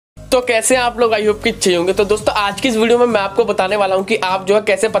तो कैसे आप लोग, आई होप कि अच्छे होंगे। तो दोस्तों आज की इस वीडियो में मैं आपको बताने वाला हूं कि आप जो है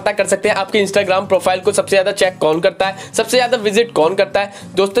कैसे पता कर सकते हैं आपकी इंस्टाग्राम प्रोफाइल को सबसे ज्यादा चेक कौन करता है, सबसे ज्यादा विजिट कौन करता है।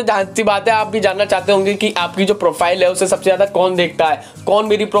 दोस्तों जहां सी बात है, आप भी जानना चाहते होंगे कि आपकी जो प्रोफाइल है उसे सबसे ज्यादा कौन देखता है, कौन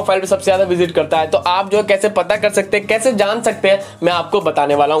मेरी प्रोफाइल पे सबसे ज्यादा विजिट करता है। तो आप जो है कैसे पता कर सकते हैं, कैसे जान सकते हैं, मैं आपको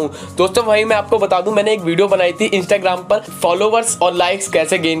बताने वाला हूं। दोस्तों वही मैं आपको बता दूं, मैंने एक वीडियो बनाई थी इंस्टाग्राम पर फॉलोवर्स और लाइक्स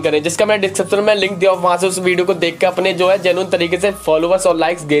कैसे गेन करें, जिसका मैं डिस्क्रिप्शन में लिंक दिया, वहां से उस वीडियो को देख के अपने जो है जेन्युइन तरीके से फॉलोवर्स और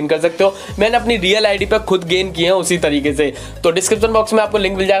लाइक्स गेन कर सकते हो। मैंने अपनी रियल आईडी पे खुद गेन किए हैं उसी तरीके से। तो डिस्क्रिप्शन बॉक्स में आपको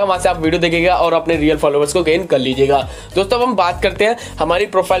लिंक मिल जाएगा, वहां से आप वीडियो देखिएगा और अपने रियल फॉलोवर्स को गेन कर लीजिएगा। दोस्तों अब हम बात करते हैं हमारी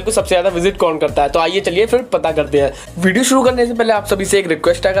प्रोफाइल को सबसे ज्यादा विजिट कौन करता है। तो आइए चलिए फिर पता करते हैं। वीडियो शुरू करने से पहले आप सभी से एक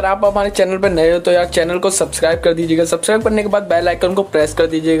रिक्वेस्ट है, अगर आप हमारे चैनल पर नए हो तो यार चैनल को सब्सक्राइब कर दीजिएगा। सब्सक्राइब करने के बाद बेल आइकन को प्रेस कर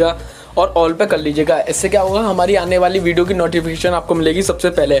दीजिएगा और ऑल पे कर लीजिएगा। इससे क्या होगा, हमारी आने वाली वीडियो की नोटिफिकेशन आपको मिलेगी सबसे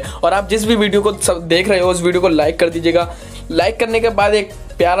पहले। और आप जिस भी वीडियो को देख रहे हो उस वीडियो को लाइक कर दीजिएगा। लाइक करने के बाद एक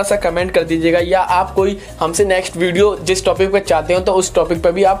प्यारा सा कमेंट कर दीजिएगा, या आप कोई हमसे नेक्स्ट वीडियो जिस टॉपिक पे चाहते हो तो उस टॉपिक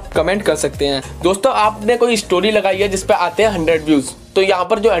पे भी आप कमेंट कर सकते हैं। दोस्तों आपने कोई स्टोरी लगाई है जिस पे आते हैं 100 व्यूज, तो यहाँ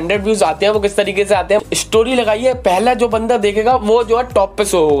पर जो 100 व्यूज आते हैं वो किस तरीके से आते हैं। स्टोरी लगाइए, पहला जो बंदा देखेगा वो जो है टॉप पे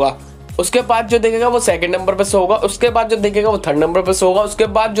शो होगा, उसके बाद जो देखेगा वो सेकंड नंबर पे शो होगा, उसके बाद जो देखेगा वो थर्ड नंबर पे शो होगा, उसके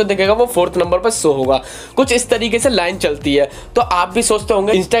बाद जो देखेगा वो फोर्थ नंबर पे शो होगा। कुछ इस तरीके से लाइन चलती है। तो आप भी सोचते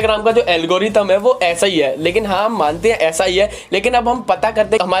होंगे इंस्टाग्राम का जो एल्गोरिथम है वो ऐसा ही है, लेकिन हाँ हम मानते हैं ऐसा ही है। लेकिन अब हम पता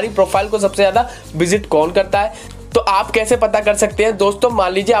करते हैं हमारी प्रोफाइल को सबसे ज्यादा विजिट कौन करता है। तो आप कैसे पता कर सकते हैं। दोस्तों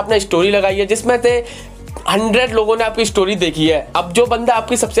मान लीजिए आपने स्टोरी लगाई है जिसमें से 100 लोगों ने आपकी स्टोरी देखी है। अब जो बंदा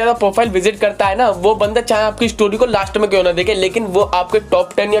आपकी सबसे ज्यादा प्रोफाइल विजिट करता है ना, वो बंदा चाहे आपकी स्टोरी को लास्ट में क्यों ना देखे, लेकिन वो आपके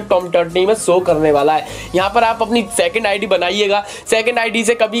टॉप 10 या टॉप 30 में शो करने वाला है। यहाँ पर आप अपनी सेकंड आईडी बनाइएगा, सेकंड आईडी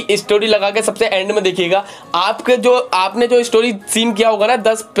से कभी स्टोरी लगा के सबसे एंड में देखिएगा। आपने जो स्टोरी सीन किया होगा ना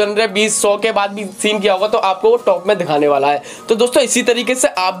 10, 15, 20, 100 के बाद भी सीन किया होगा, तो आपको वो टॉप में दिखाने वाला है। तो दोस्तों इसी तरीके से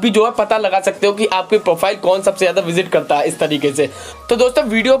आप भी जो है पता लगा सकते हो कि आपकी प्रोफाइल कौन सबसे ज्यादा विजिट करता है, इस तरीके से। तो दोस्तों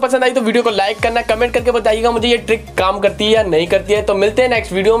वीडियो पसंद आई तो वीडियो को लाइक करना, कमेंट करके बताइएगा मुझे ये ट्रिक काम करती है या नहीं करती है। तो मिलते हैं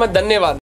नेक्स्ट वीडियो में, धन्यवाद।